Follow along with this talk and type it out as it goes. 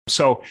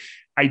So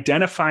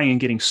identifying and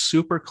getting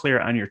super clear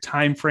on your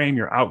time frame,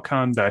 your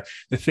outcome, the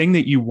thing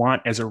that you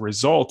want as a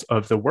result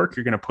of the work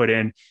you're going to put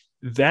in,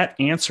 that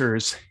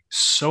answers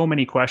so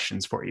many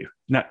questions for you.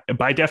 Now,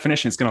 by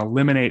definition, it's going to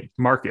eliminate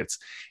markets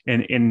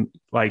and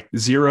like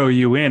zero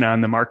you in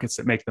on the markets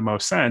that make the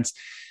most sense.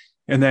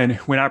 And then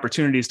when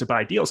opportunities to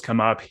buy deals come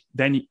up,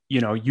 then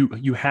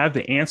you have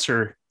the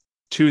answer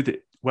to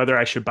whether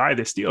I should buy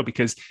this deal,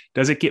 because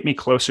does it get me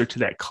closer to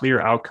that clear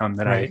outcome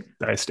that I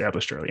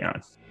established early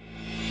on?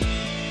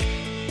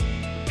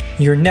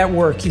 Your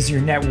network is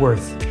your net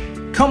worth.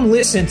 Come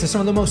listen to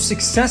some of the most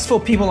successful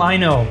people I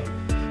know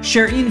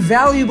share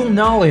invaluable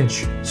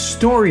knowledge,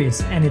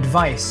 stories, and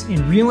advice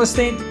in real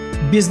estate,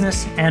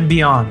 business, and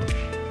beyond.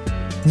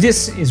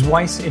 This is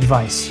Weiss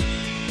Advice.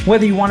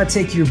 Whether you want to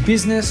take your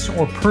business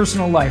or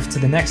personal life to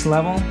the next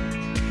level,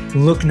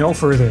 look no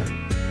further.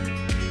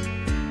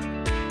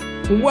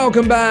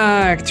 Welcome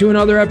back to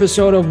another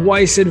episode of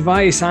Weiss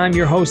Advice. I'm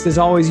your host, as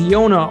always,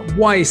 Yona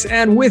Weiss.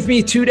 And with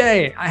me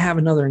today, I have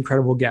another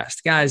incredible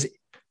guest. Guys,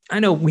 I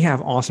know we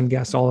have awesome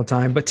guests all the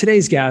time, but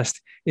today's guest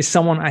is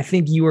someone I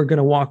think you are going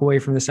to walk away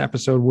from this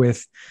episode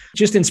with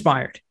just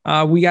inspired.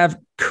 We have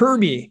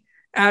Kirby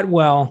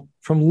Atwell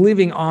from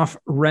Living Off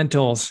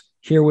Rentals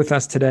here with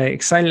us today.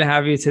 Excited to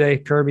have you today,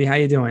 Kirby. How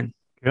you doing?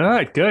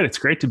 Good. It's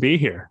great to be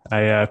here.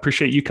 I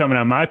appreciate you coming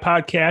on my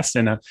podcast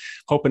and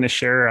hoping to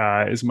share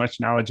as much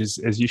knowledge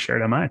as you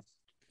shared on mine.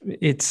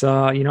 It's,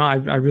 I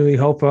really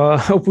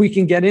hope we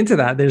can get into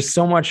that. There's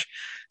so much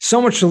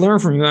to learn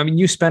from you. I mean,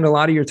 you spend a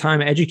lot of your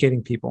time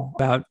educating people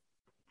about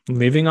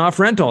living off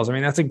rentals. I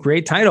mean, that's a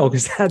great title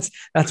because that's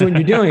what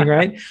you're doing,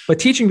 right? But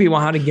teaching people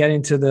how to get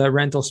into the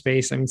rental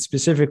space. I mean,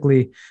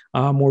 specifically,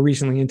 more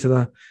recently into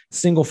the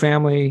single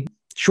family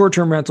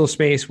short-term rental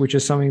space, which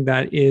is something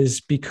that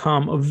is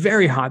become a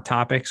very hot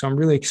topic. So I'm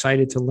really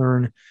excited to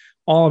learn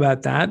all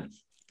about that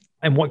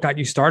and what got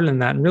you started in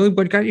that, and really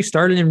what got you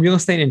started in real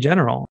estate in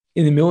general,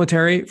 in the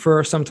military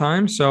for some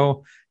time.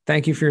 So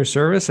thank you for your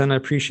service, and I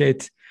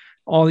appreciate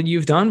all that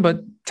you've done.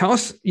 But tell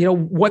us,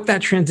 what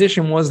that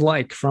transition was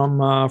like from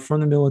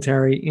the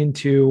military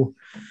into,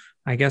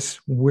 I guess,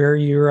 where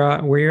you're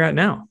at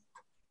now.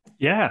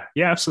 Yeah,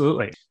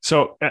 absolutely.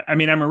 So, I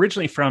mean, I'm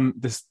originally from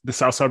the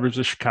south suburbs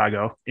of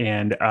Chicago,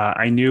 and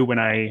I knew when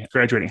I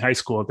graduated high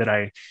school that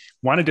I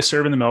wanted to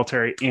serve in the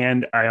military,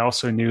 and I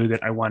also knew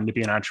that I wanted to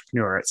be an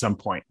entrepreneur at some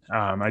point.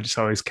 I just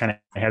always kind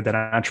of had that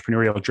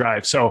entrepreneurial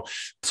drive. So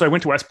I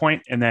went to West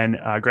Point and then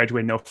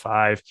graduated in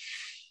 2005,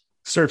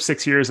 served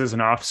 6 years as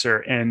an officer.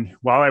 And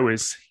while I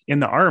was in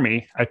the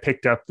Army, I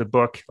picked up the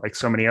book, like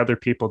so many other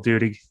people do,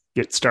 to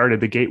get started,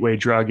 The Gateway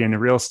Drug into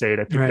Real Estate.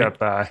 I picked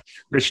up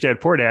Rich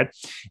Dad, Poor Dad.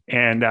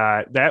 And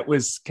that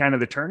was kind of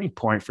the turning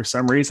point for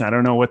some reason. I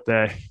don't know what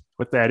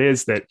that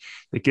is that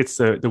gets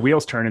the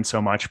wheels turning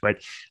so much. But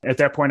at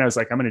that point, I was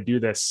like, I'm going to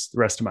do this the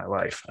rest of my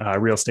life,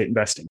 real estate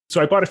investing.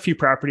 So I bought a few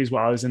properties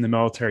while I was in the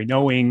military,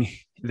 knowing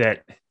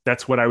that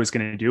that's what I was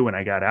going to do when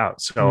I got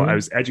out. So I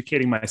was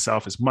educating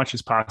myself as much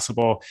as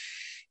possible,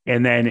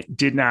 and then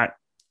did not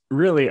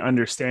really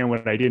understand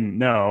what I didn't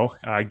know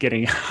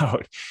getting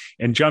out,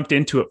 and jumped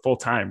into it full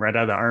time right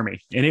out of the Army.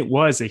 And it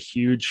was a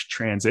huge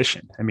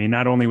transition. I mean,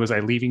 not only was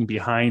I leaving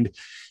behind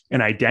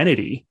an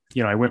identity,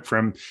 I went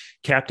from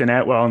Captain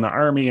Atwell in the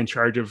Army in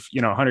charge of,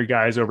 100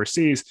 guys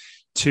overseas,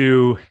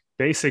 to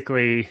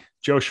basically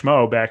Joe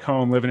Schmo back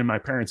home living in my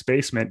parents'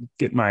 basement,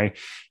 getting my,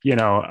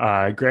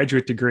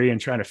 graduate degree and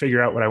trying to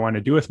figure out what I want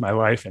to do with my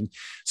life. And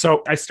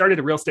so I started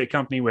a real estate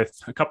company with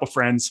a couple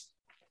friends,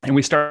 and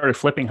we started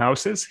flipping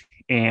houses.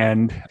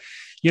 And,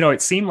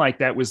 it seemed like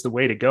that was the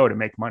way to go to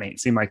make money. It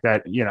seemed like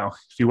that,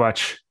 if you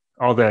watch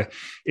all the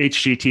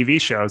HGTV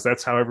shows,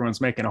 that's how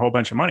everyone's making a whole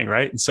bunch of money.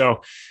 Right. And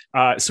so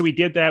we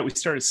did that. We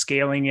started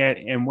scaling it.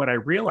 And what I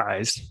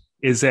realized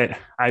is that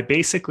I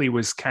basically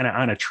was kind of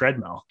on a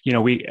treadmill.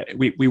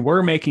 We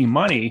were making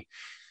money,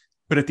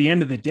 but at the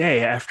end of the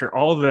day, after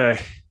all the,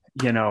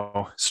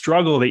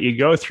 struggle that you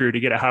go through to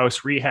get a house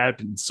rehabbed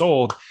and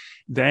sold,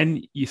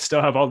 then you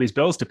still have all these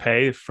bills to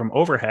pay from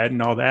overhead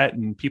and all that,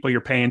 and people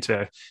you're paying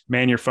to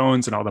man your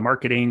phones and all the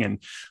marketing, and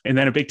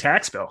then a big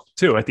tax bill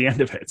too at the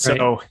end of it. Right.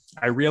 So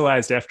I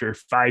realized after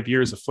 5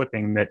 years of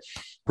flipping that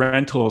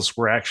rentals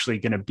were actually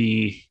going to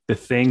be the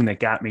thing that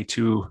got me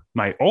to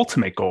my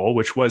ultimate goal,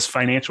 which was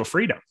financial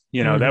freedom.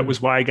 That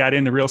was why I got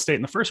into real estate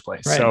in the first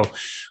place. Right.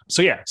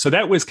 So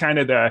that was kind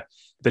of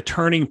the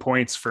turning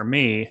points for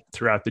me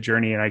throughout the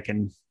journey. And I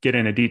can get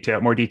into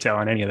more detail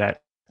on any of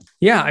that.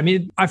 Yeah. I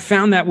mean, I've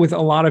found that with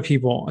a lot of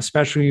people,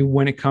 especially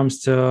when it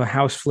comes to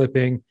house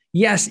flipping.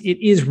 Yes,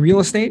 it is real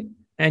estate.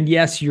 And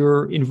yes,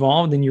 you're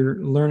involved and you're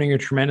learning a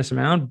tremendous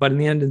amount. But in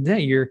the end of the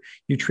day, you're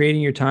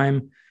trading your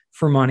time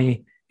for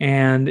money,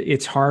 and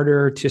it's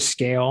harder to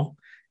scale.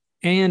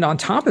 And on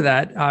top of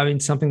that, I mean,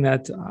 something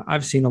that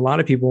I've seen a lot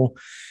of people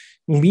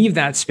leave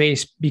that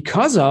space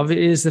because of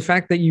is the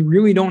fact that you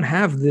really don't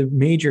have the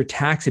major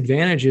tax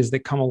advantages that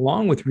come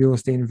along with real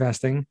estate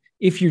investing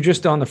if you're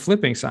just on the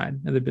flipping side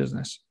of the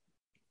business.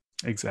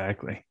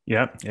 Exactly.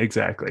 Yep.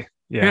 Exactly.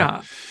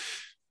 Yeah.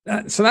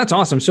 So that's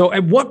awesome. So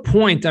at what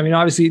point, I mean,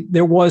 obviously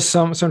there was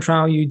some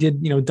trial, you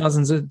did,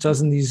 dozens of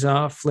these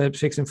flips,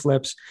 fix and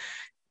flips.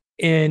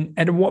 And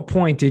at what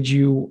point did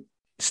you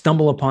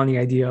stumble upon the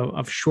idea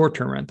of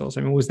short-term rentals?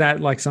 I mean, was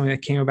that like something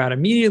that came about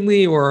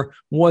immediately, or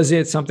was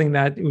it something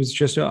that it was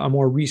just a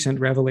more recent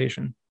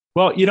revelation?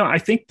 Well, I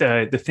think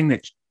the thing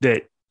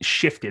that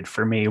shifted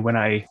for me when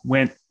I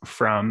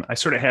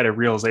sort of had a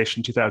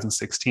realization in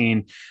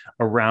 2016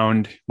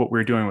 around what we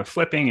were doing with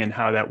flipping and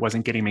how that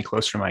wasn't getting me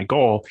closer to my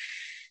goal.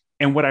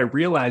 And what I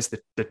realized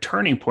that the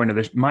turning point of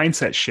the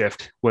mindset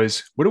shift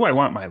was, what do I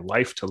want my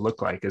life to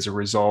look like as a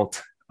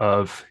result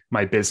of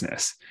my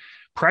business?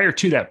 Prior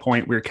to that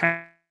point, we were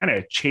kind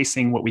of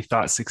chasing what we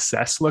thought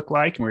success looked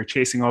like. And we were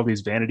chasing all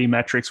these vanity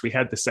metrics. We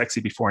had the sexy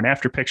before and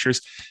after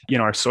pictures.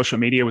 Our social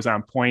media was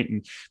on point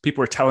and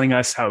people were telling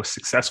us how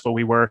successful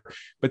we were.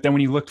 But then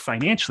when you looked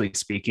financially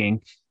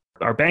speaking,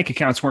 our bank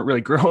accounts weren't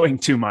really growing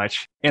too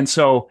much. And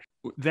so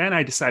then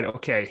I decided,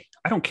 okay,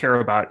 I don't care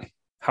about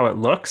how it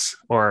looks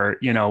or,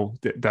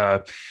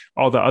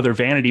 all the other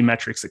vanity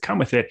metrics that come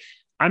with it.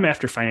 I'm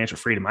after financial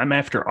freedom. I'm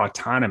after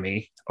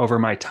autonomy over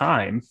my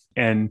time.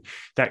 And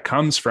that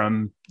comes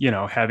from,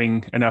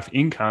 having enough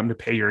income to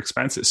pay your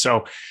expenses.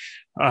 So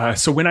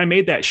when I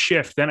made that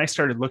shift, then I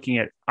started looking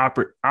at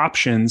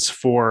options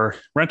for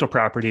rental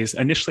properties.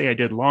 Initially, I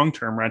did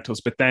long-term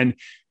rentals, but then a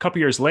couple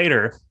years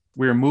later,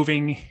 we were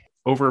moving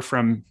over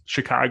from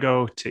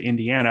Chicago to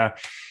Indiana,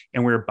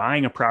 and we were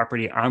buying a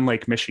property on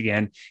Lake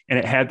Michigan, and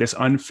it had this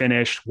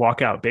unfinished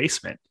walkout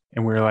basement.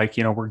 And we were like,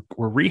 we're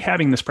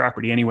rehabbing this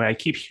property anyway. I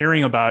keep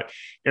hearing about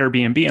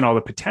Airbnb and all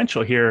the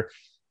potential here.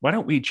 Why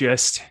don't we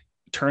just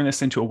turn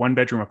this into a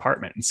 1-bedroom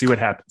apartment and see what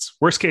happens?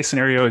 Worst case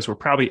scenario is we're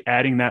probably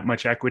adding that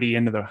much equity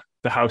into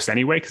the house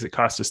anyway, because it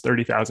cost us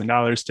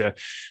 $30,000 to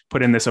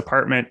put in this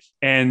apartment,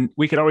 and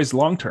we could always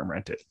long-term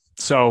rent it.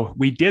 So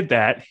we did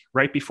that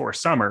right before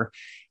summer.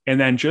 And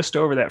then just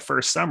over that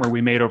first summer, we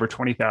made over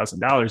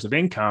 $20,000 of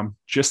income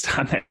just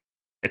on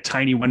a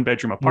tiny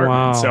 1-bedroom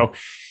apartment. Wow. So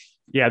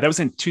yeah, that was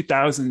in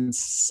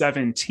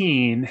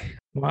 2017.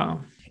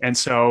 Wow. And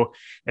so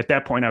at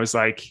that point I was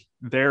like,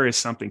 there is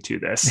something to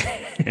this.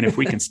 And if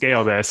we can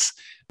scale this,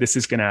 this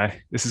is going to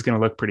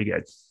look pretty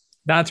good.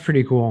 That's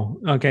pretty cool.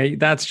 Okay.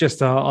 That's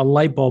just a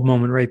light bulb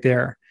moment right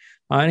there.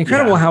 And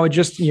incredible how it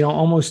just,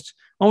 almost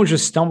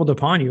just stumbled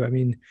upon you. I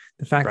mean,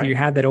 the fact that you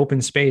had that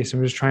open space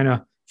and was trying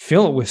to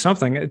fill it with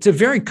something. It's a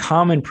very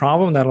common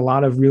problem that a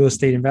lot of real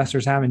estate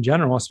investors have in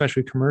general,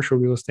 especially commercial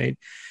real estate,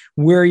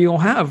 where you'll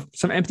have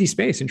some empty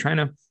space and trying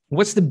to,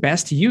 what's the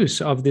best use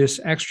of this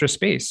extra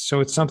space? So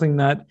it's something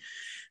that,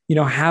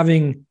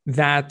 having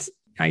that,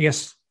 I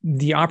guess,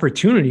 the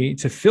opportunity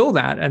to fill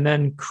that and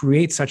then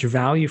create such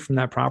value from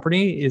that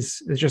property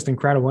is just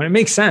incredible. And it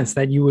makes sense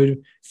that you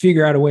would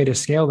figure out a way to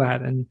scale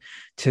that. And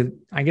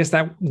I guess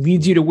that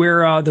leads you to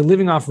where the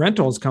living off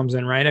rentals comes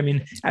in, right? I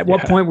mean, at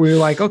what point were you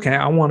like, okay,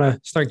 I want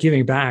to start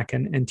giving back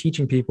and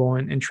teaching people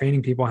and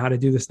training people how to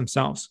do this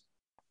themselves?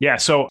 Yeah.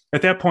 So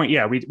at that point,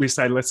 we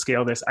decided, let's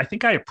scale this. I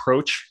think I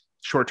approach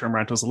short-term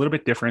rentals a little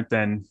bit different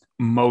than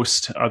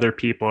most other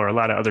people or a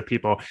lot of other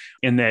people,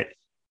 in that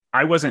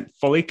I wasn't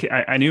fully,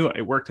 I knew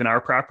it worked in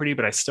our property,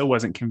 but I still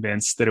wasn't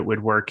convinced that it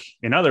would work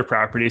in other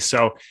properties.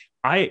 So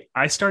I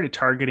started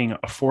targeting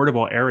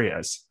affordable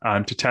areas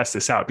to test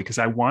this out, because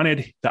I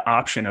wanted the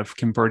option of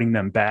converting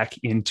them back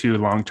into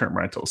long-term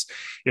rentals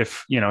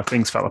if,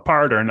 things fell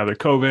apart or another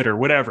COVID or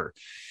whatever.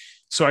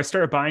 So I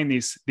started buying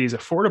these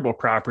affordable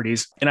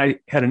properties, and I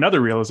had another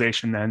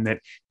realization then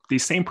that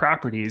these same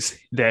properties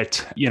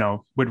that,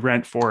 would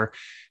rent for,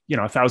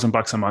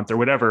 $1,000 a month or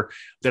whatever,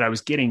 that I was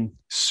getting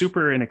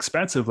super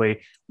inexpensively,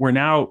 were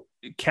now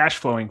cash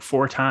flowing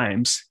 4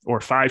 times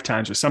or 5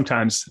 times, or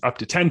sometimes up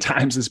to 10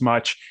 times as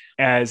much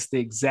as the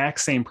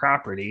exact same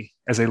property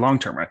as a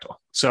long-term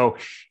rental. So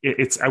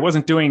I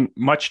wasn't doing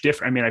much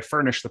different. I mean, I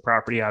furnished the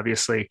property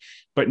obviously,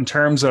 but in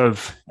terms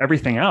of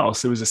everything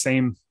else, it was the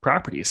same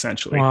property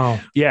essentially. Wow.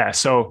 Yeah.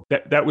 So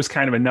that was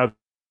kind of another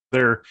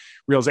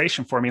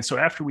realization for me. And so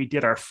after we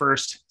did our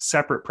first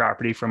separate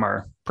property from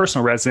our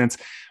personal residence,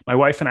 my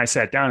wife and I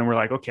sat down and we're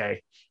like,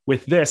 okay,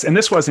 with this, and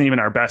this wasn't even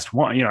our best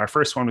one, our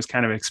first one was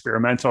kind of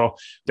experimental,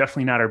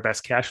 definitely not our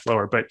best cash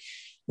flower, but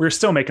we were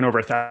still making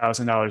over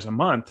 $1,000 a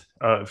month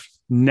of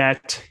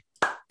net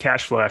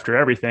cash flow after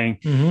everything.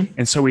 Mm-hmm.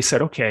 And so we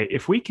said, okay,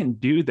 if we can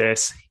do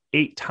this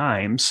 8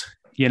 times,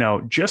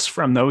 just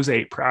from those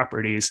 8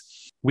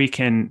 properties, we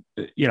can,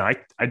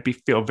 I'd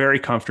feel very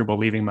comfortable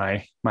leaving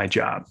my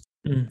job.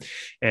 Mm.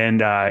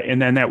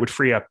 And then that would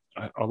free up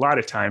a lot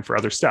of time for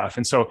other stuff.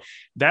 And so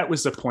that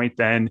was the point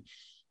then.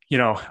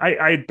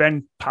 I had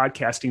been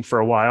podcasting for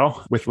a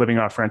while with living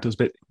off rentals,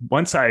 but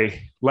once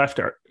I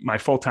left my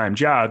full-time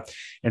job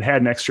and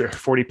had an extra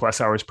 40 plus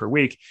hours per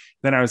week,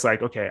 then I was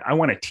like, okay, I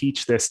want to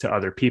teach this to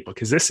other people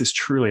because this is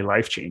truly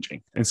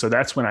life-changing. And so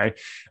that's when I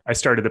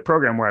started the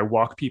program where I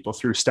walk people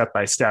through step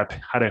by step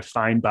how to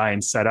find, buy,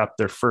 and set up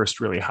their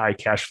first really high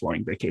cash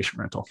flowing vacation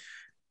rental.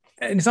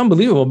 And it's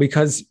unbelievable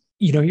because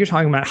you're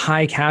talking about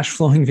high cash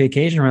flowing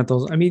vacation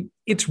rentals. I mean,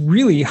 it's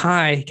really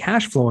high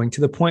cash flowing to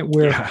the point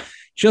where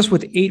just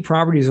with 8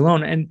 properties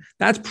alone. And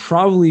that's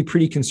probably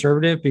pretty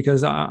conservative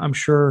because I'm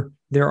sure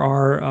there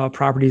are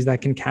properties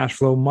that can cash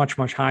flow much,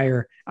 much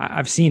higher.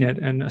 I've seen it,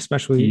 and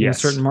especially in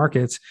certain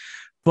markets.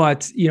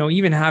 But,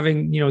 even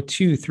having,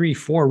 2, 3,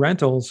 4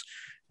 rentals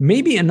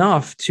may be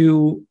enough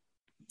to,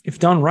 if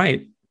done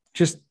right,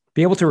 just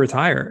be able to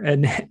retire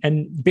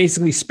and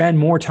basically spend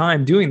more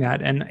time doing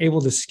that and able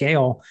to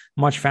scale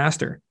much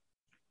faster.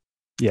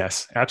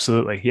 Yes,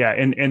 absolutely. Yeah.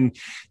 And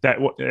that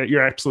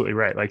you're absolutely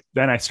right. Like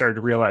then I started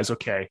to realize,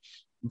 okay,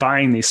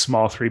 buying these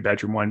small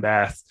 3-bedroom,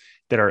 1-bath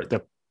that are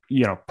the,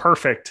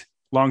 perfect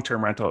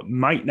long-term rental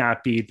might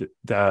not be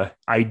the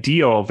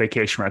ideal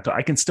vacation rental.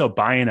 I can still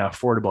buy in an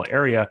affordable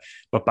area,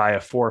 but buy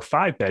a 4 or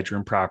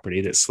 5-bedroom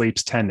property that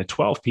sleeps 10 to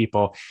 12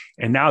 people.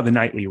 And now the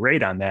nightly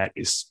rate on that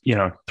is,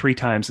 3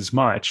 times as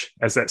much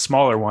as that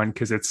smaller one,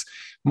 because it's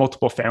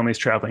multiple families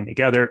traveling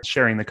together,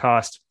 sharing the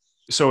cost.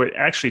 So it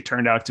actually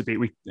turned out to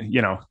be,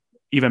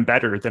 even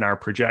better than our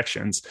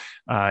projections.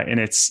 And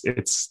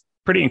it's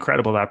pretty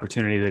incredible, the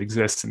opportunity that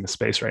exists in the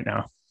space right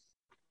now.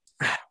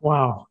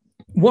 Wow.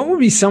 What would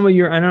be some of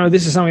I know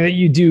this is something that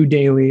you do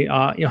daily,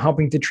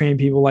 helping to train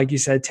people, like you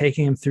said,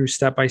 taking them through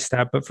step by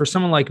step. But for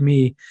someone like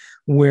me,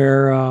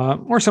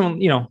 or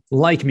someone,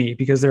 like me,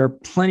 because there are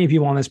plenty of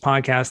people on this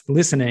podcast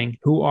listening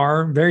who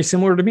are very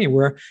similar to me,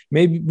 where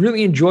maybe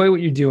really enjoy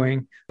what you're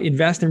doing,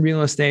 invest in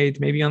real estate,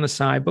 maybe on the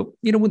side, but,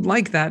 would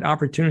like that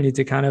opportunity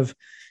to kind of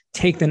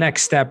take the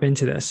next step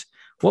into this.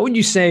 What would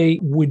you say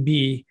would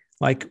be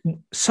like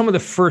some of the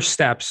first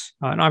steps?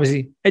 And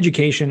obviously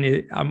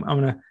education, I'm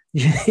going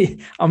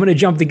to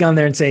jump the gun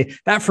there and say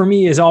that for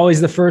me is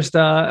always the first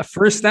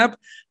step.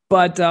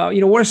 But,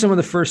 what are some of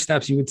the first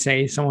steps you would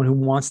say someone who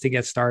wants to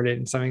get started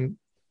in something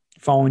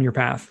following your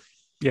path?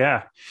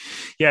 Yeah.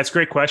 It's a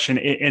great question.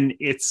 And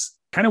it's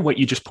kind of what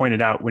you just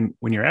pointed out when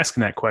you're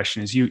asking that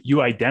question is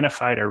you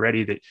identified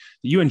already that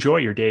you enjoy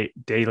your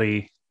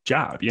daily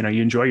job, you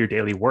enjoy your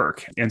daily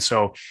work. And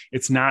so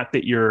it's not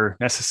that you're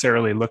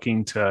necessarily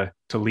looking to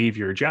leave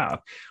your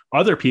job.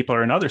 Other people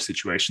are in other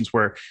situations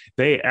where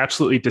they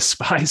absolutely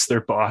despise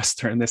their boss.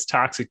 They're in this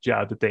toxic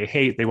job that they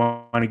hate. They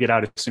want to get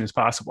out as soon as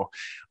possible.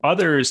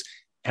 Others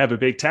have a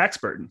big tax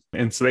burden.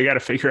 And so they got to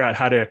figure out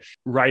how to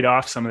write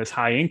off some of this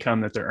high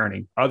income that they're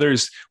earning.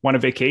 Others want a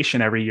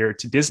vacation every year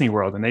to Disney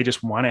World, and they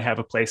just want to have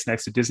a place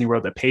next to Disney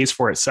World that pays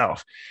for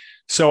itself.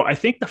 So I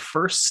think the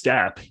first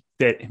step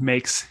that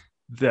makes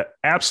the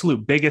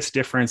absolute biggest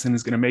difference and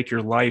is going to make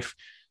your life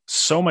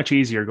so much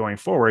easier going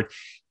forward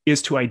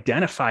is to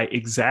identify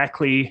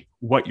exactly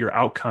what your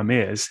outcome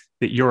is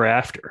that you're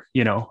after,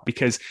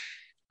 because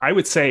I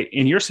would say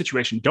in your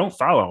situation, don't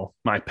follow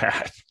my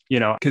path,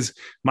 because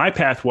my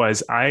path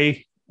was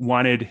I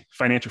wanted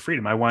financial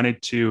freedom. I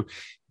wanted to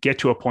get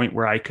to a point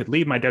where I could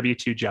leave my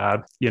W-2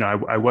 job.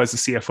 I was the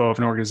CFO of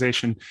an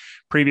organization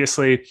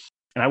previously,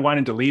 and I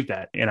wanted to leave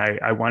that. And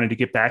I wanted to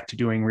get back to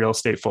doing real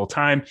estate full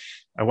time.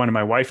 I wanted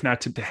my wife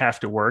not to have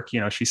to work.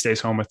 She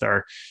stays home with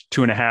our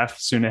 2.5,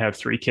 soon to have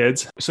 3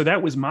 kids. So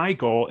that was my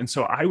goal. And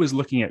so I was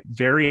looking at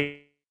various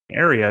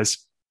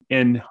areas,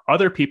 and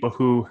other people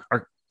who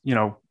are,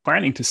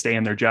 planning to stay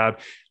in their job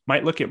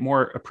might look at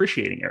more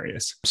appreciating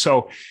areas.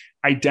 So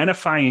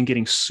identifying and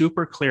getting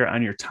super clear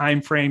on your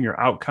time frame, your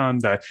outcome,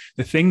 the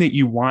thing that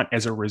you want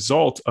as a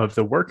result of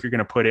the work you're going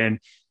to put in,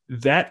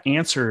 that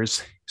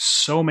answers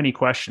so many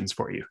questions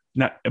for you.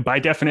 Now, by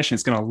definition,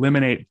 it's going to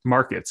eliminate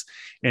markets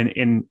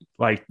and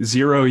like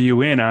zero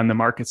you in on the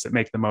markets that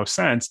make the most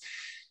sense.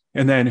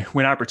 And then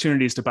when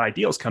opportunities to buy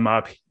deals come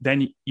up,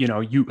 then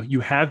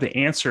you have the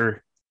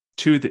answer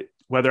to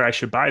whether I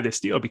should buy this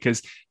deal,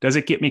 because does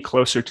it get me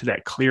closer to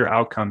that clear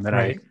outcome that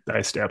I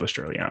established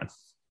early on?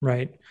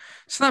 Right.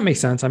 So that makes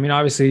sense. I mean,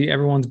 obviously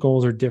everyone's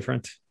goals are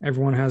different.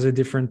 Everyone has a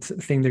different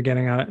thing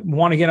they're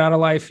want to get out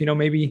of life.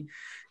 Maybe,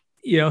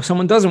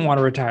 someone doesn't want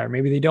to retire.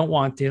 Maybe they don't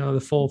want,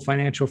 the full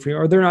financial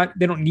freedom, or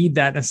they don't need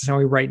that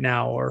necessarily right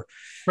now. Or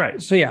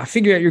right. So yeah,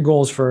 figure out your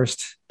goals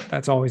first.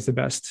 That's always the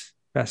best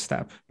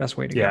step, best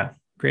way to go.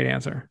 Great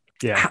answer.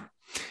 Yeah.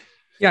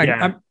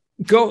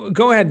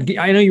 Go ahead.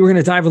 I know you were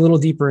going to dive a little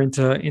deeper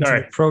into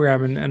the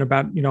program and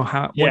about,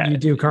 what you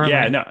do currently.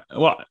 Yeah, no.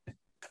 Well,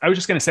 I was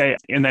just going to say,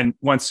 and then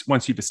once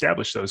you've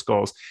established those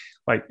goals,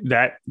 like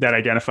that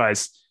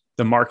identifies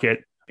the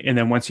market. And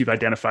then once you've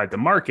identified the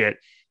market,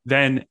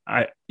 then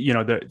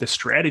the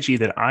strategy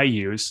that I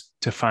use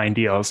to find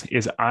deals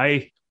is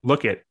I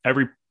look at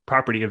every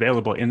property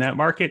available in that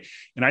market,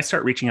 and I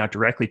start reaching out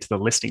directly to the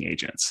listing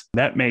agents.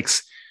 That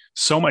makes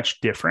so much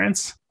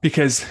difference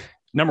because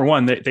number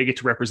one, they get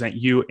to represent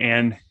you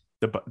and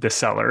the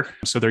seller.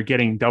 So they're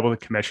getting double the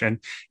commission.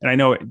 And I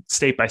know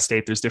state by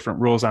state, there's different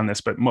rules on this,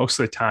 but most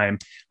of the time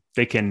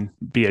they can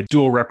be a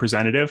dual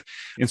representative.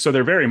 And so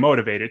they're very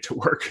motivated to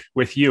work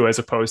with you as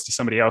opposed to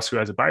somebody else who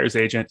has a buyer's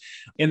agent.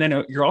 And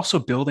then you're also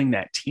building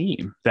that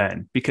team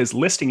then, because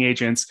listing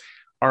agents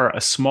are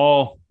a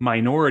small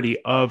minority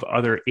of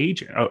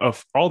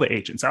of all the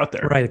agents out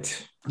there.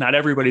 Right. Not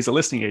everybody's a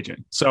listing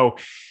agent. So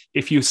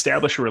if you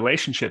establish a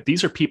relationship,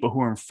 these are people who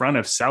are in front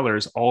of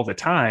sellers all the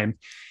time.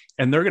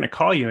 and they're going to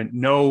call you and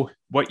know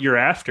what you're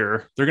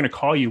after. They're going to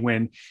call you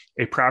when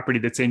a property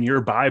that's in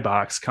your buy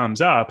box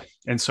comes up.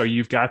 And so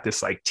you've got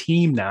this like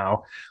team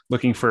now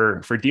looking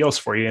for deals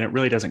for you, and it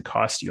really doesn't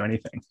cost you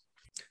anything.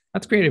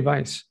 That's great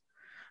advice.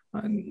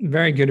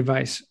 Very good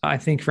advice. I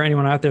think for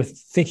anyone out there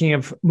thinking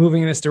of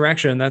moving in this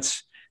direction,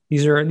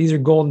 these are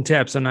golden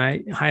tips, and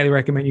I highly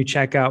recommend you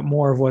check out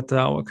more of what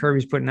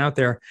Kirby's putting out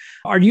there.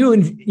 Are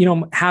you,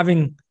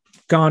 having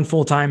gone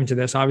full time into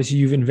this, obviously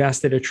you've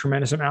invested a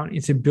tremendous amount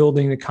into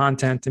building the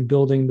content and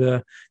building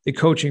the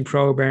coaching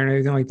program and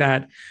everything like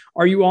that.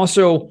 Are you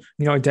also,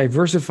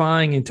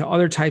 diversifying into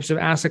other types of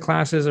asset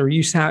classes? Are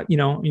you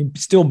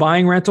still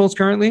buying rentals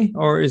currently,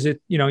 or is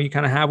it, you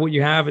kind of have what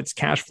you have, it's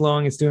cash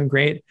flowing, it's doing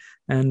great,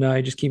 and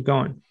you just keep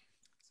going?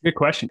 Good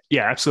question.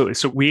 Yeah, absolutely.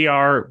 So we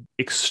are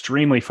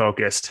extremely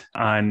focused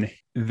on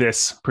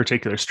this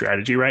particular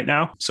strategy right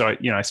now. So,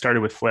 I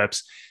started with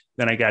flips,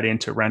 then I got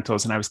into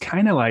rentals, and I was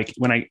kind of like,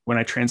 when I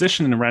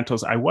transitioned into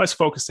rentals, I was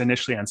focused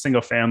initially on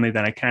single family.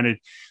 Then I kind of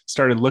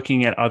started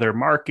looking at other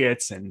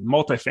markets and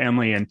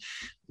multifamily and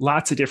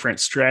lots of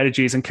different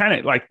strategies, and kind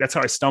of like, that's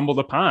how I stumbled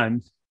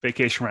upon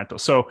vacation rental.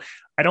 So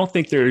I don't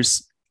think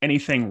there's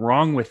anything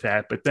wrong with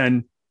that, but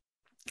then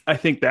I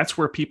think that's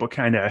where people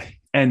kind of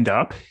end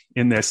up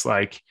in this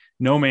like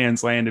no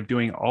man's land of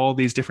doing all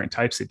these different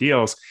types of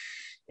deals.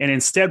 And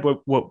instead,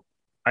 what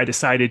I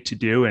decided to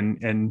do,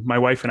 and my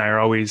wife and I are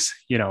always,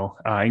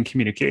 in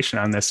communication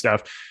on this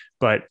stuff.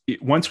 But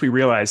once we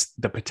realized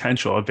the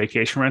potential of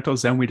vacation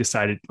rentals, then we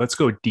decided, let's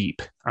go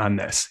deep on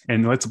this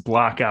and let's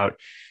block out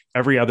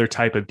every other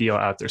type of deal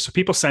out there. So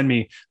people send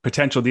me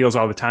potential deals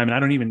all the time, and I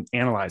don't even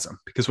analyze them,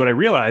 because what I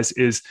realize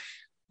is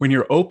when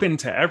you're open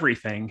to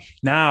everything,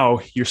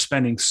 now you're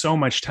spending so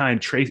much time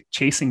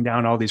chasing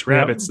down all these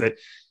rabbits that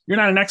you're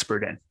not an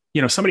expert in.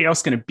 Somebody else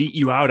is going to beat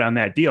you out on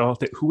that deal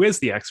who is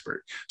the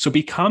expert. So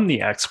become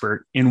the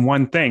expert in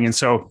one thing. And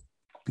so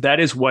that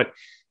is what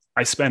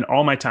I spend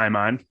all my time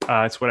on.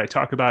 It's what I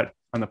talk about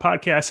on the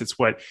podcast. It's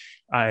what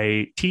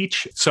I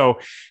teach. So,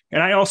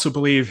 and I also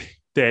believe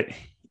that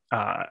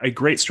a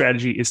great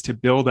strategy is to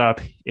build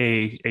up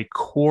a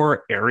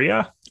core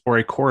area or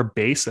a core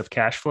base of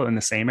cash flow in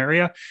the same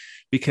area,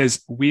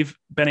 because we've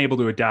been able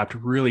to adopt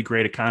really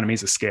great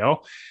economies of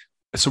scale.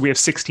 So we have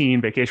 16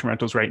 vacation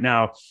rentals right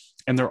now,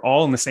 and they're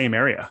all in the same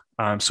area.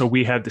 So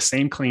we have the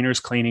same cleaners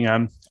cleaning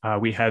them.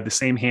 We have the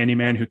same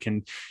handyman who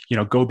can,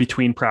 go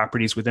between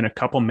properties within a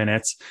couple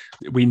minutes.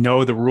 We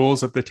know the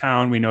rules of the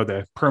town. We know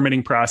the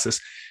permitting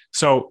process.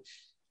 So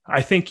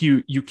I think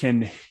you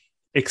can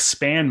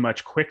expand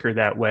much quicker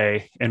that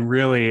way. And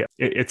really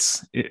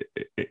it's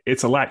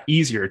a lot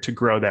easier to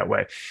grow that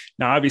way.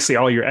 Now, obviously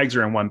all your eggs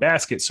are in one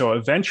basket. So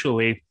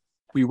eventually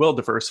we will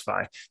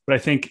diversify, but I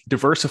think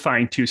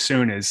diversifying too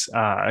soon is,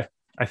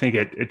 I think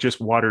it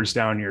just waters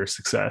down your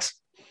success.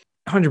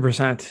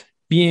 100%.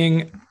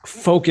 Being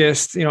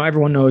focused,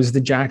 everyone knows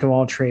the jack of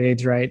all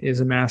trades, right,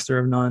 is a master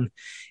of none.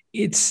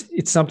 It's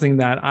something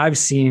that I've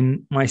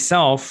seen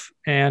myself.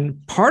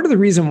 And part of the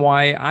reason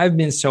why I've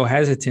been so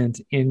hesitant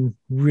in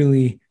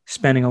really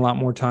spending a lot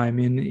more time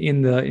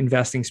in the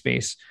investing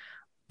space,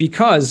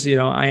 because,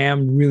 I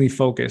am really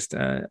focused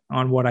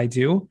on what I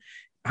do.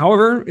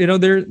 However,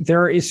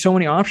 there is so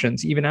many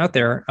options even out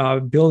there.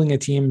 Building a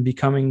team,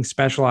 becoming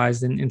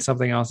specialized in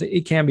something else,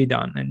 it can be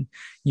done, and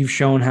you've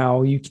shown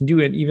how you can do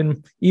it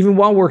even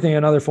while working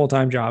another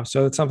full-time job.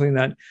 So it's something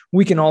that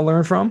we can all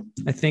learn from.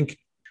 I think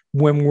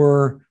when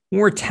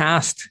we're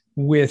tasked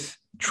with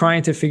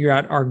trying to figure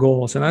out our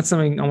goals, and that's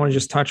something I want to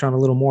just touch on a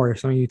little more.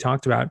 Something you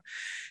talked about.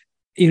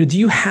 Do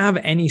you have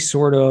any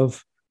sort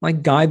of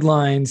like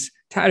guidelines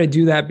to how to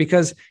do that?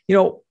 Because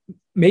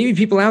maybe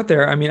people out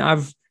there. I mean,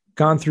 I've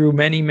gone through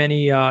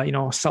many,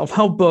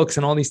 self-help books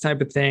and all these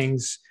type of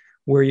things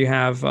where you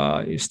have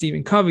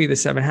Stephen Covey, the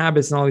 7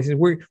 Habits and all these things,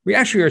 where we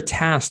actually are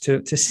tasked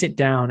to sit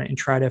down and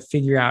try to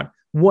figure out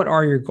what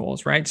are your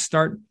goals, right?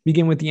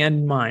 Begin with the end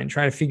in mind,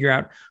 try to figure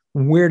out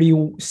where do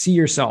you see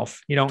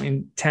yourself,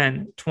 in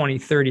 10, 20,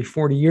 30,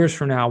 40 years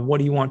from now. What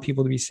do you want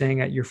people to be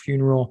saying at your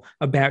funeral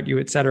about you,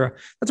 et cetera?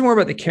 That's more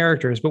about the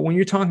characters. But when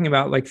you're talking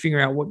about like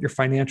figuring out what your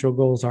financial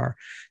goals are,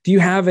 do you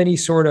have any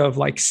sort of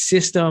like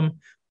system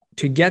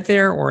to get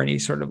there, or any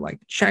sort of like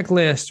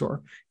checklist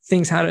or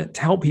things how to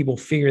help people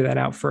figure that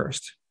out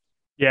first?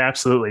 Yeah,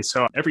 absolutely.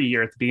 So every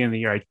year at the beginning of the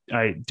year,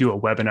 I do a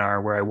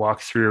webinar where I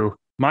walk through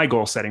my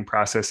goal setting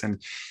process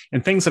and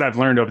things that I've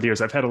learned over the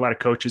years. I've had a lot of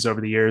coaches over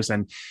the years,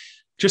 and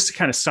just to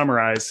kind of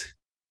summarize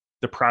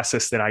the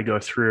process that I go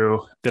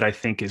through that I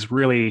think has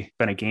really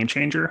been a game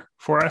changer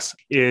for us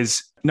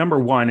is number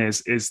one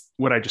is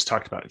what I just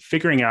talked about,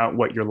 figuring out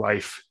what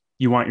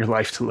you want your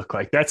life to look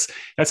like. That's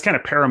kind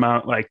of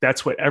paramount. Like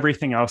that's what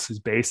everything else is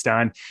based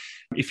on.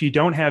 If you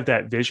don't have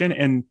that vision,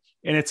 and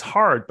it's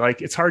hard,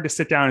 it's hard to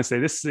sit down and say,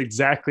 this is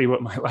exactly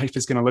what my life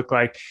is going to look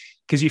like,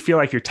 because you feel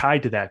like you're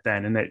tied to that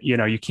then, and that,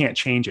 you can't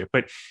change it,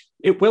 but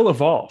it will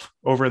evolve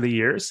over the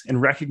years, and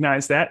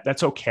recognize that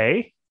that's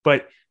okay.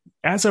 But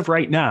as of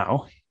right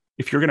now,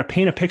 if you're going to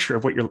paint a picture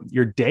of what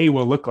your day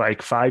will look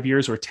like 5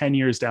 years or 10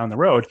 years down the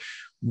road,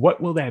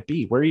 what will that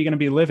be? Where are you going to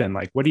be living?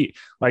 Like, what do you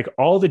like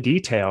all the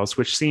details,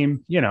 which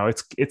seem,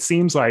 it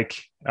seems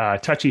like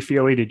touchy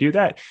feely to do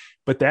that,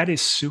 but that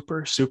is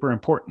super, super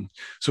important.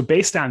 So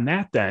based on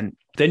that, then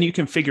you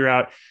can figure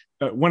out,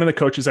 one of the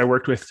coaches I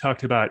worked with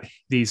talked about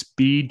these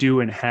be,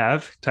 do, and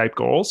have type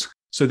goals.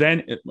 So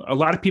then a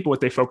lot of people,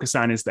 what they focus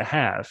on is the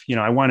have.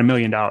 I want $1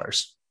 million,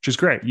 which is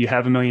great. You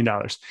have $1 million,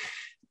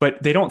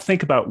 but they don't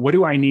think about what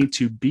do I need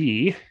to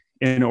be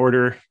in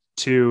order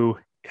to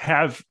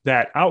have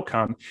that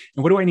outcome,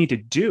 and what do I need to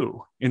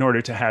do in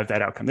order to have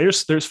that outcome.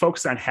 There's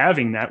focused on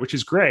having that, which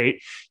is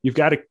great. You've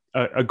got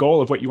a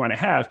goal of what you want to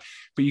have,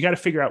 but you got to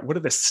figure out what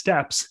are the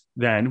steps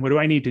then. What do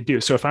I need to do?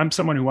 So if I'm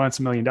someone who wants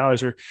 $1 million,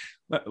 or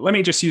let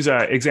me just use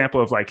an example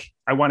of like,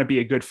 I want to be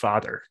a good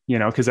father,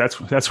 because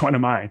that's one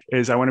of mine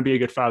is I want to be a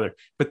good father.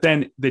 But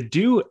then the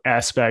do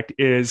aspect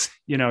is,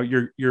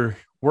 you're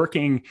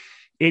working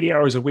 80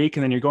 hours a week,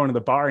 and then you're going to the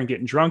bar and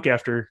getting drunk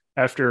after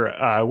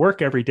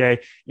work every day,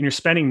 and you're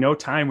spending no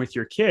time with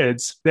your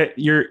kids, that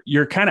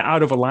you're kind of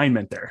out of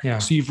alignment there. Yeah.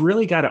 So you've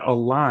really got to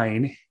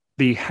align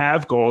the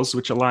have goals,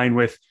 which align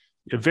with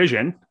a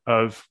vision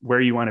of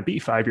where you want to be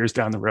 5 years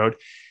down the road.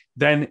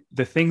 Then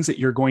the things that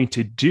you're going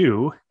to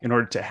do in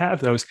order to have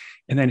those,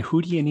 and then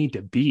who do you need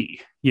to be,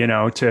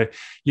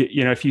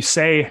 if you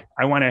say,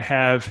 I want to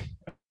have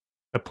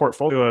a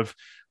portfolio of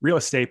real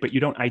estate, but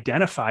you don't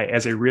identify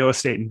as a real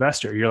estate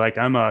investor. You're like,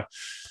 I'm an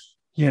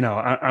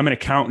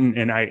accountant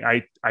and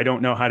I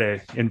don't know how to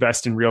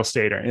invest in real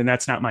estate, and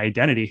that's not my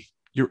identity.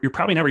 You're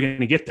probably never going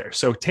to get there.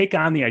 So take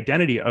on the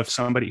identity of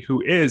somebody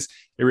who is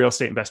a real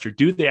estate investor,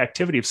 do the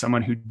activity of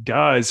someone who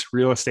does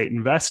real estate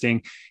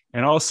investing.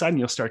 And all of a sudden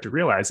you'll start to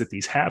realize that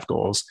these have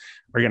goals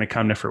are going to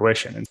come to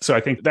fruition. And so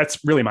I think that's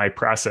really my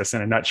process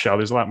in a nutshell.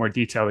 There's a lot more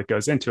detail that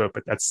goes into it,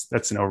 but that's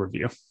an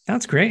overview.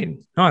 That's great.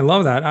 No, I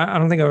love that. I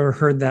don't think I've ever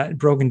heard that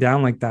broken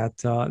down like that,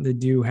 the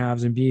do,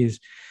 haves, and bees,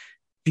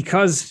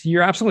 because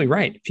you're absolutely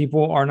right.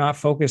 People are not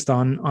focused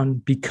on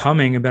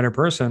becoming a better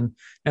person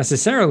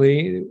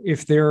necessarily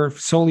if they're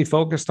solely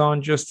focused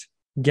on just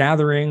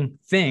gathering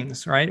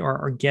things, right?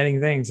 Or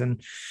getting things.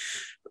 And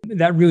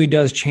that really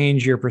does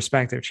change your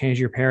perspective, change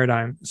your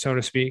paradigm, so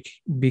to speak,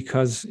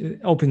 because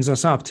it opens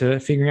us up to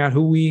figuring out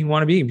who we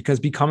want to be, because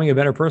becoming a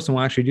better person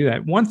will actually do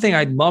that. One thing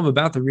I love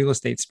about the real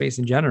estate space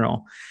in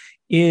general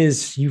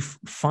is you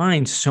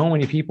find so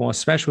many people,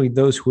 especially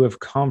those who have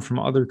come from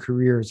other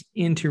careers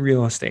into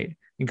real estate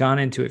and gone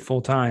into it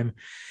full time,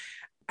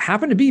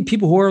 happen to be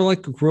people who are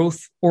like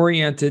growth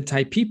oriented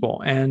type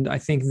people. And I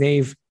think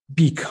they've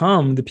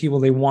become the people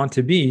they want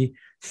to be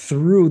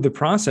through the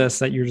process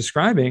that you're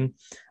describing,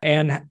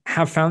 and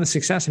have found the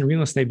success in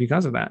real estate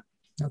because of that.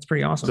 That's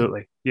pretty awesome.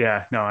 Absolutely.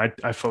 Yeah, no,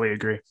 I fully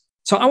agree.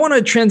 So I want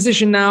to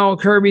transition now,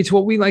 Kirby, to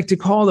what we like to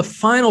call the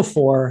final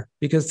four,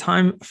 because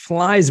time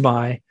flies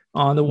by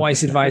on the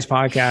Weiss Advice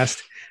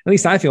podcast. At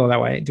least I feel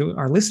that way. Do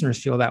our listeners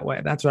feel that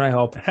way? That's what I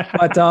hope.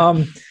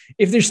 But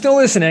if they're still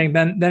listening,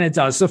 then it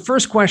does. So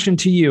first question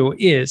to you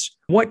is,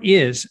 what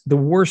is the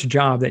worst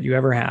job that you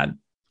ever had?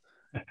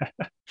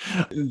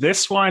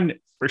 This one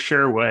for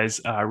sure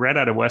was right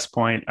out of West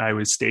Point. I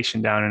was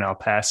stationed down in El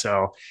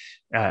Paso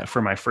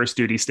for my first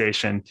duty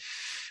station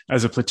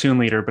as a platoon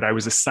leader, but I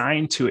was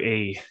assigned to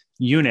a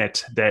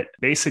unit that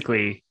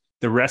basically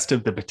the rest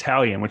of the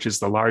battalion, which is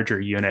the larger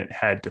unit,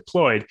 had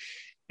deployed.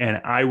 And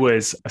I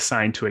was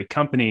assigned to a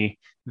company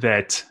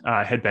that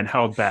had been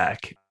held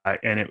back.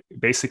 And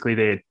basically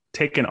they had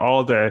taken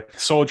all the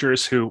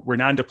soldiers who were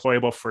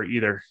non-deployable for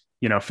either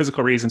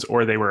physical reasons,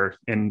 or they were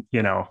in,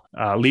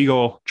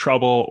 legal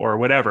trouble or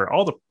whatever.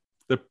 All the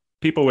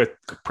people with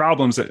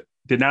problems that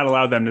did not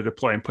allow them to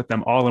deploy, and put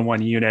them all in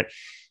one unit.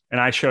 And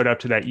I showed up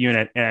to that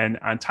unit. And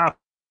on top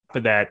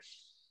of that,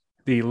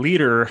 the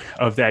leader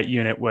of that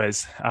unit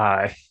was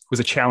a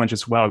challenge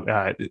as well.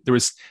 There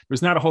was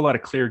not a whole lot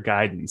of clear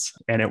guidance,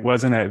 and it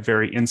wasn't a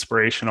very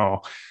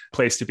inspirational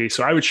place to be.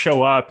 So I would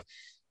show up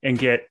and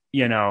get,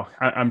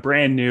 I'm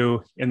brand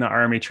new in the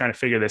Army trying to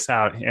figure this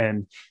out.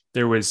 And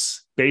there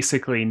was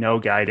basically no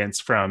guidance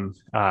from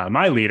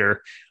my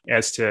leader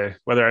as to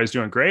whether I was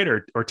doing great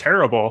or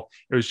terrible.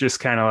 It was just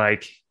kind of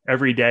like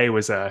every day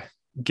was a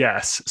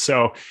guess.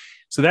 So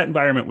that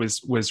environment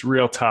was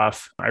real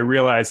tough. I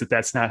realized that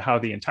that's not how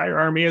the entire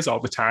Army is all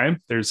the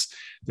time. There's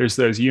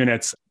those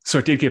units. So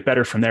it did get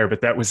better from there,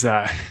 but that was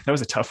a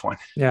tough one.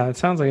 Yeah, it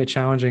sounds like a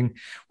challenging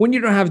when you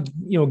don't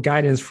have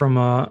guidance from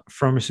a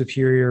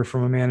superior,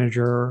 from a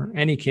manager, or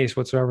any case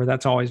whatsoever.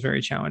 That's always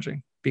very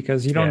challenging,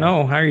 because you don't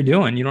know how you're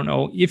doing. You don't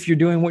know if you're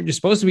doing what you're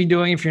supposed to be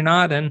doing, if you're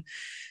not. And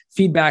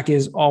feedback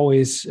is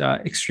always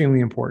extremely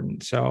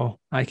important. So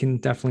I can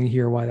definitely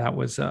hear why that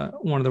was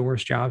one of the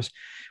worst jobs.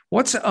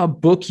 What's a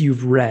book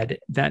you've read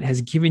that has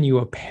given you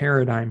a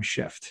paradigm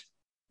shift?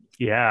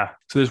 Yeah.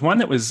 So there's one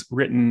that was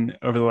written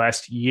over the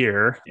last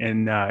year,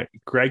 and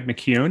Greg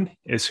McKeown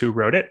is who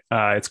wrote it.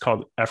 It's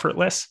called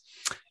Effortless.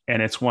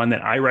 And it's one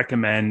that I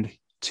recommend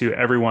to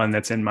everyone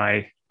that's in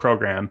my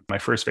program, my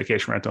first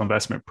vacation rental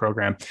investment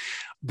program,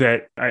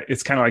 that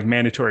it's kind of like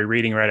mandatory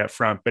reading right up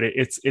front, but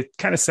it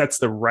kind of sets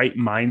the right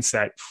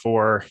mindset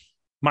for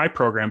my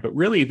program, but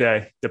really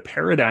the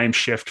paradigm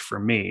shift for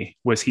me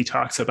was he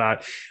talks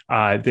about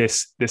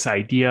this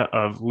idea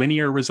of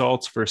linear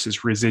results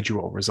versus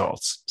residual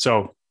results.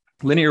 So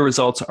linear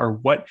results are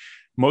what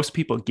most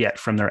people get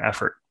from their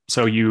effort.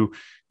 So you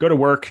go to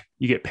work,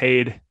 you get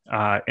paid,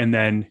 and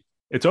then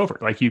it's over.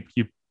 Like you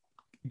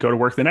go to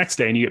work the next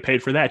day and you get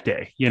paid for that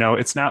day.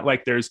 It's not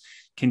like there's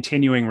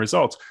continuing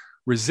results.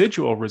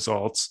 Residual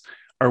results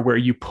are where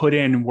you put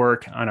in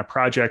work on a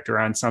project or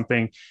on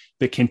something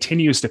that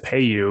continues to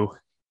pay you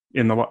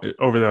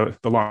over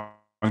the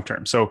long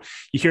term. So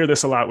you hear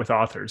this a lot with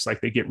authors,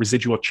 like they get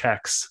residual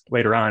checks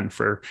later on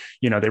for,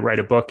 they write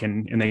a book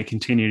and they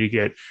continue to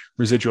get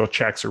residual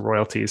checks or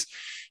royalties.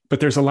 But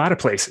there's a lot of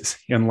places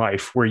in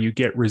life where you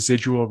get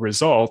residual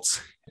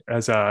results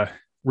as a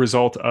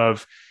result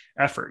of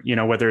effort,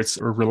 whether it's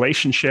a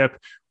relationship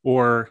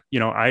or,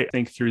 I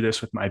think through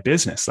this with my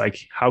business,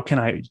 like how can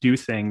I do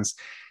things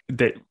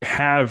that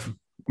have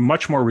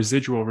much more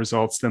residual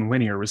results than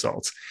linear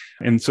results?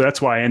 And so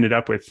that's why I ended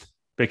up with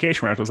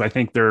vacation rentals. I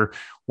think they're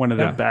one of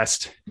the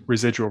best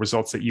residual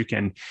results that you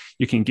can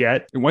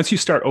get. And once you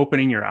start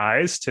opening your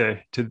eyes to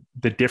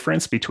the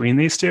difference between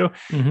these two,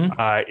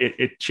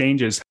 it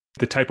changes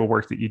the type of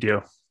work that you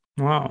do.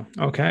 Wow.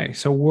 Okay.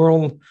 So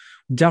we'll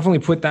definitely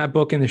put that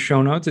book in the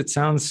show notes. It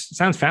sounds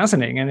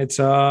fascinating, and it's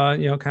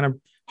kind of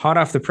hot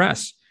off the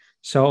press.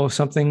 So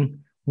something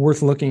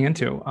worth looking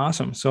into.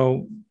 Awesome.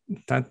 So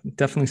that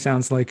definitely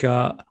sounds like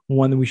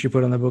one that we should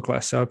put on the book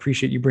list. So I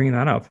appreciate you bringing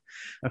that up.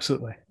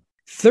 Absolutely.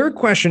 Third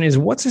question is,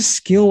 what's a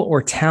skill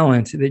or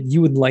talent that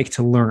you would like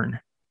to learn?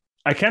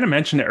 I kind of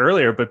mentioned it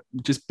earlier, but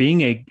just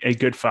being a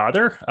good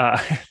father,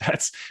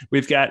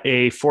 we've got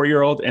a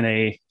 4-year-old and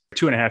a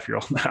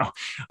 2.5-year-old now.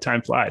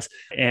 Time flies.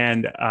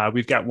 And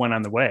we've got one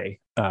on the way.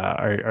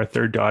 Our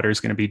third daughter is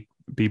going to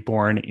be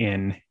born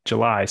in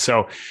July.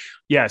 So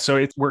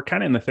we're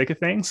kind of in the thick of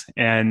things.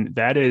 And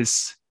that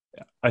is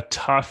a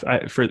tough,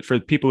 for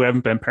people who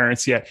haven't been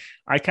parents yet,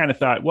 I kind of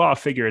thought, well, I'll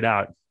figure it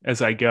out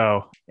as I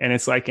go. And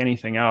it's like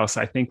anything else.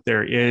 I think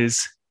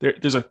there's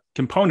a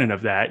component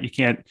of that. You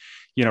can't,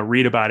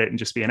 read about it and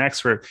just be an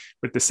expert,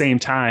 but at the same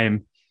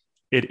time,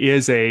 it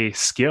is a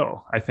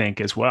skill, I think,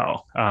 as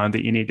well,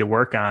 that you need to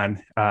work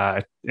on.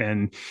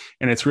 And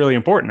it's really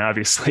important.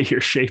 Obviously,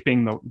 you're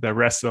shaping the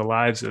rest of the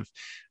lives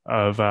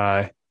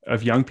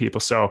of young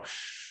people. So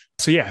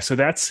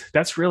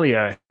that's really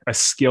a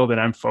skill that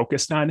I'm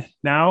focused on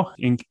now.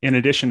 In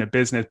addition to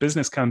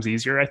business comes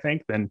easier, I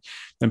think, than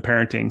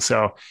parenting.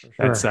 So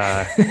that's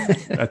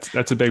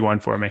a big one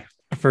for me.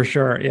 For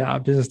sure. Yeah.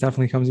 Business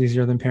definitely comes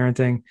easier than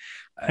parenting,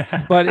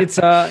 but it's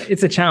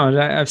a challenge.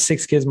 I have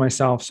 6 kids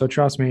myself. So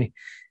trust me,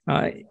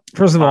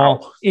 first of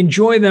all,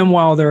 enjoy them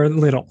while they're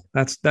little.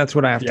 That's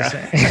what I have to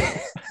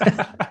say.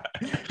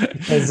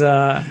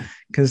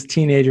 Because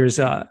teenagers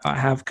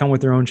have come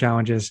with their own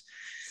challenges.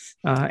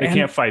 They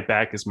can't fight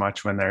back as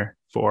much when they're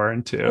 4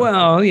 and 2.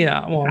 Well,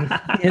 yeah,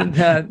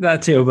 that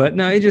too. But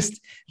no,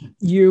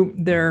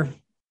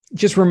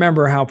 just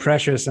remember how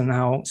precious and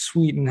how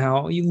sweet and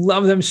how you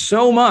love them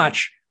so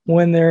much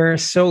when they're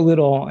so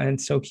little and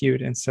so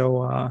cute and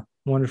so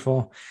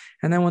wonderful.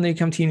 And then when they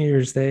become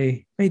teenagers,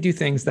 they may do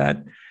things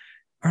that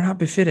are not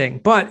befitting,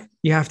 but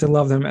you have to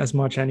love them as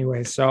much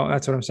anyway. So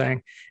that's what I'm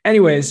saying.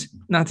 Anyways,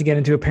 not to get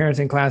into a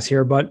parenting class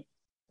here, but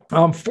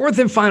fourth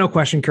and final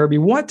question, Kirby,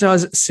 what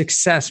does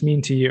success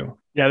mean to you?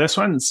 Yeah, this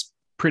one's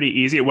pretty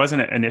easy. It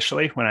wasn't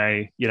initially when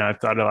I've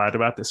thought a lot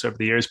about this over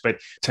the years, but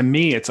to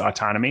me, it's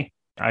autonomy.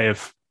 I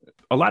have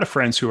a lot of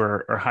friends who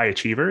are high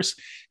achievers,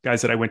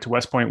 guys that I went to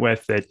West Point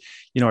with that,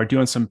 are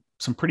doing some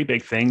pretty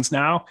big things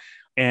now.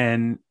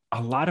 And a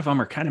lot of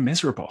them are kind of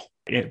miserable,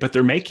 but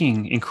they're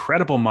making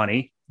incredible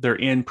money. They're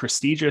in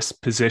prestigious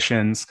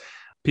positions,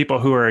 people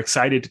who are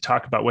excited to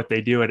talk about what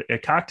they do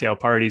at cocktail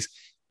parties.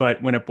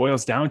 But when it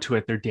boils down to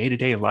it, their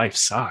day-to-day life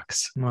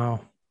sucks.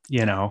 Wow.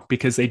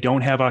 Because they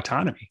don't have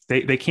autonomy.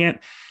 They can't,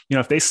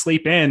 if they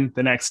sleep in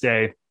the next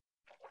day,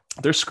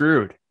 they're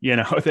screwed.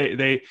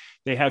 They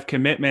have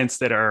commitments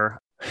that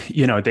are,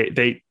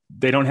 they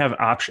don't have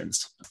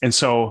options. And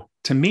so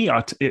to me,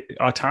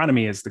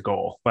 autonomy is the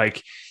goal.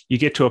 Like you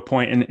get to a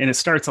point, and it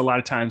starts a lot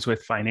of times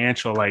with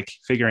financial, like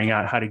figuring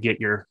out how to get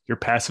your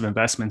passive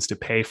investments to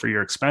pay for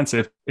your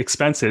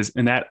expenses.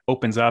 And that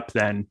opens up,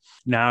 then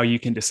now you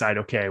can decide,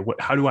 okay,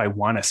 how do I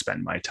want to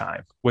spend my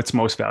time? What's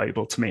most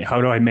valuable to me?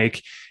 How do I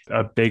make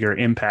a bigger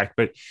impact?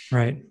 But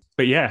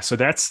yeah, so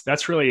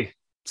that's really,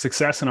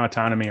 success and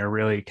autonomy are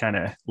really kind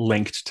of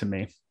linked to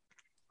me.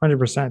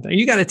 100%.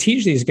 You got to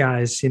teach these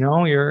guys,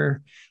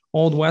 your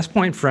old West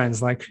Point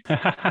friends, like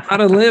how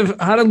to live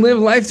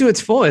life to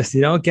its fullest,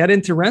 get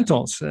into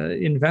rentals,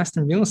 invest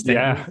in real estate,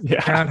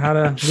 figure out how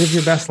to live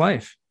your best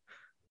life.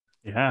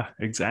 Yeah,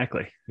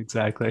 exactly.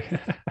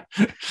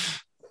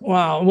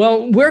 Wow.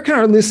 Well, where can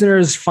our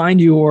listeners find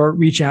you or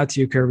reach out to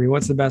you, Kirby?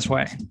 What's the best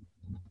way?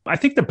 I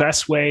think the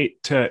best way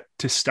to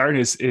start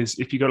is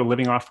if you go to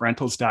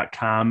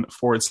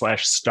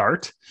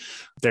livingoffrentals.com/start.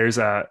 there's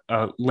a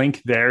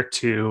link there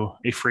to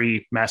a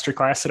free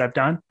masterclass that I've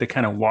done that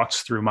kind of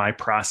walks through my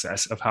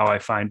process of how I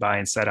find, buy,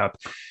 and set up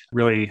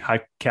really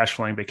high cash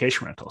flowing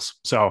vacation rentals.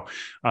 So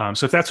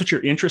if that's what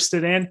you're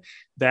interested in,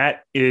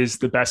 that is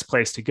the best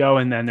place to go.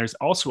 And then there's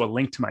also a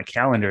link to my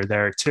calendar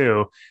there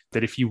too,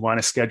 that if you want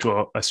to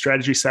schedule a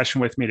strategy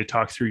session with me to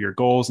talk through your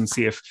goals and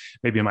see if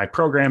maybe my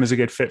program is a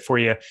good fit for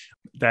you,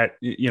 that,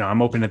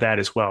 I'm open to that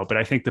as well. But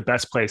I think the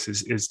best place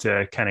is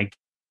to kind of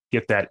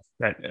get that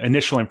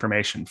initial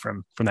information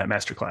from that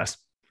masterclass.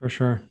 For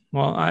sure.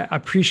 Well, I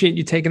appreciate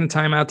you taking the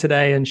time out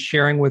today and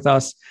sharing with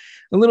us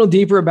a little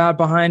deeper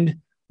behind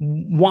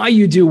why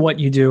you do what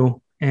you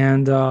do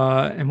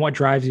and what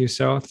drives you.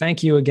 So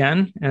thank you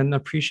again, and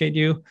appreciate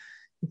you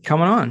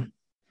coming on.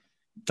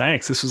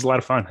 Thanks. This was a lot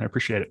of fun. I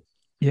appreciate it.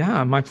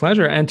 Yeah, my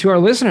pleasure. And to our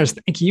listeners,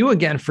 thank you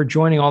again for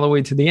joining all the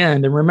way to the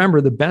end. And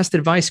remember, the best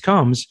advice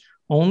comes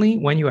only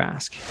when you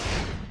ask.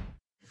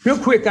 Real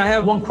quick, I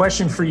have one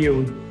question for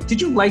you.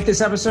 Did you like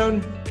this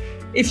episode?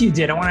 If you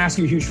did, I want to ask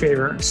you a huge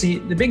favor. See,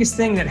 the biggest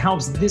thing that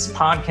helps this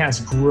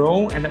podcast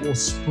grow and that will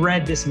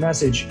spread this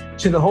message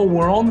to the whole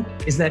world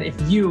is that if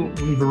you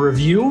leave a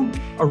review,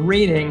 a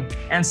rating,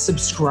 and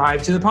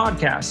subscribe to the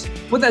podcast.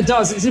 What that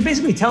does is it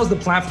basically tells the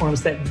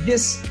platforms that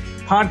this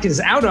podcast is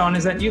out on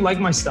is that you like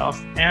my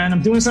stuff and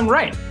I'm doing something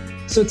right.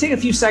 So take a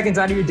few seconds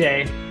out of your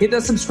day, hit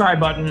that subscribe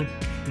button,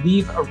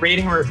 leave a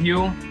rating or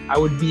review. I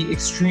would be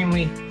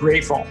extremely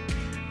grateful.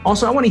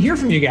 Also, I want to hear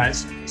from you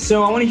guys.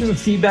 So I want to hear some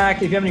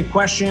feedback. If you have any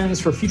questions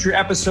for future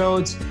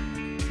episodes,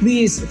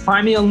 please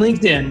find me on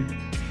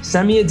LinkedIn.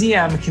 Send me a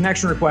DM, a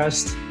connection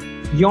request,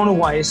 Yona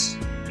Weiss,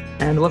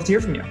 and I'd love to hear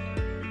from you.